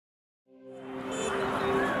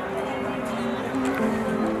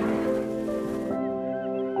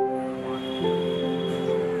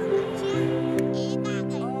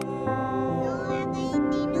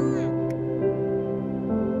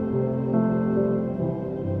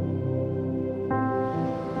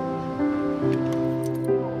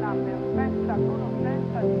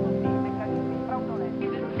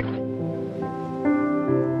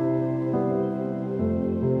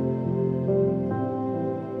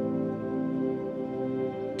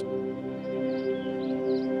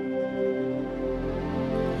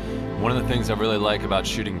One of the things I really like about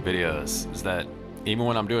shooting videos is that even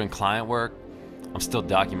when I'm doing client work, I'm still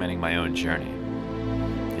documenting my own journey,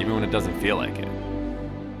 even when it doesn't feel like it.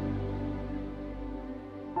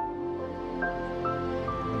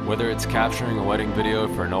 Whether it's capturing a wedding video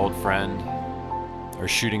for an old friend or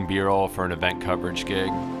shooting B-roll for an event coverage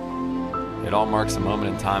gig, it all marks a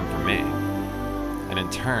moment in time for me. And in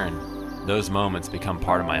turn, those moments become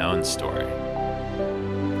part of my own story.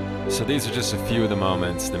 So these are just a few of the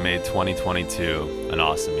moments that made 2022 an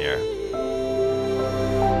awesome year.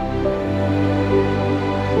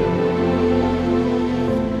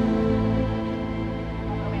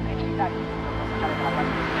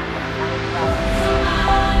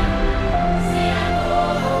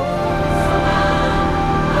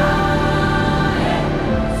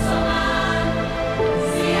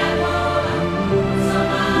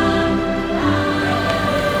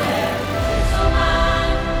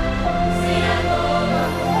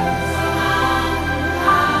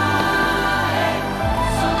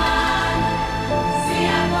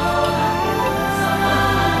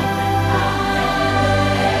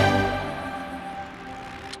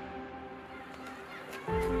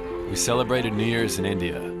 We celebrated New Year's in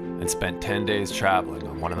India and spent 10 days traveling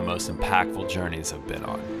on one of the most impactful journeys I've been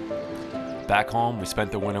on. Back home, we spent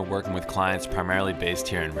the winter working with clients primarily based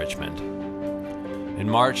here in Richmond. In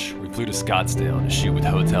March, we flew to Scottsdale to shoot with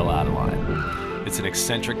Hotel Adeline. It's an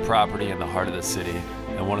eccentric property in the heart of the city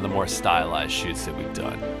and one of the more stylized shoots that we've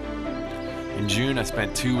done. In June, I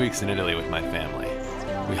spent 2 weeks in Italy with my family.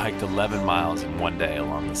 We hiked 11 miles in one day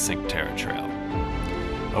along the Cinque Terre Trail.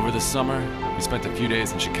 Over the summer, we spent a few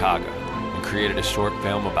days in Chicago and created a short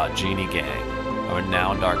film about Jeannie Gang, a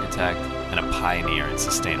renowned architect and a pioneer in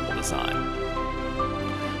sustainable design.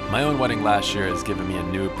 My own wedding last year has given me a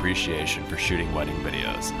new appreciation for shooting wedding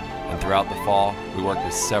videos, and throughout the fall, we worked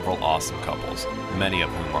with several awesome couples, many of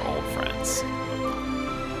whom are old friends.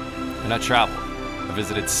 And I traveled. I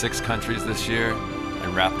visited 6 countries this year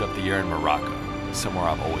and wrapped up the year in Morocco, somewhere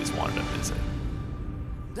I've always wanted to visit.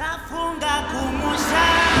 Da funga kumusha